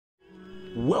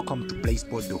Welcome to Play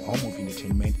Sport, the home of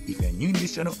entertainment. If you're new in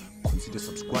this channel, consider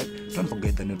subscribe. Don't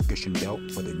forget the notification bell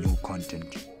for the new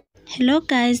content. Hello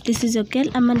guys, this is your girl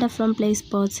Amanda from Play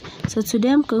Sports. So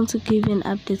today I'm going to give you an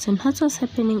update on what was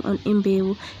happening on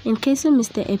Imbewu in case you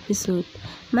missed the episode.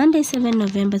 Monday 7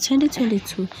 November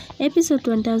 2022, episode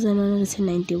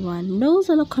 1191.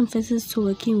 Nozolo confesses to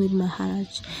working with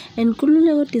Maharaj, and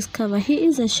Kululego discover he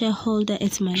is a shareholder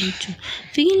at Maluchu.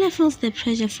 Figila feels the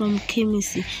pressure from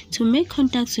Kemisi to make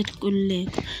contact with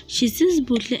Kululego. She sees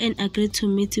Butle and agrees to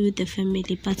meet with the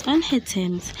family, but on her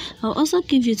terms. I'll also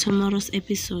give you tomorrow's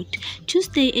episode.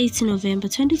 Tuesday 8 November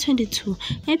 2022,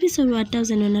 episode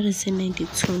 1192.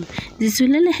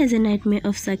 Zitulele has a nightmare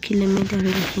of Sakile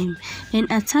murdering him and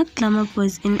attack Glamour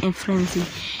Boys in a frenzy.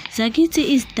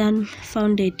 Zagiti is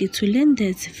dumbfounded to learn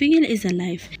that Figil is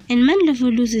alive, and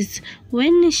Manlevo loses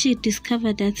when she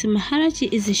discovered that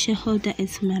Maharaji is a shareholder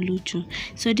at Maluchu.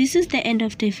 So this is the end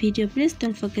of the video. Please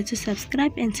don't forget to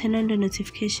subscribe and turn on the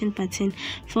notification button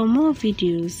for more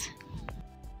videos.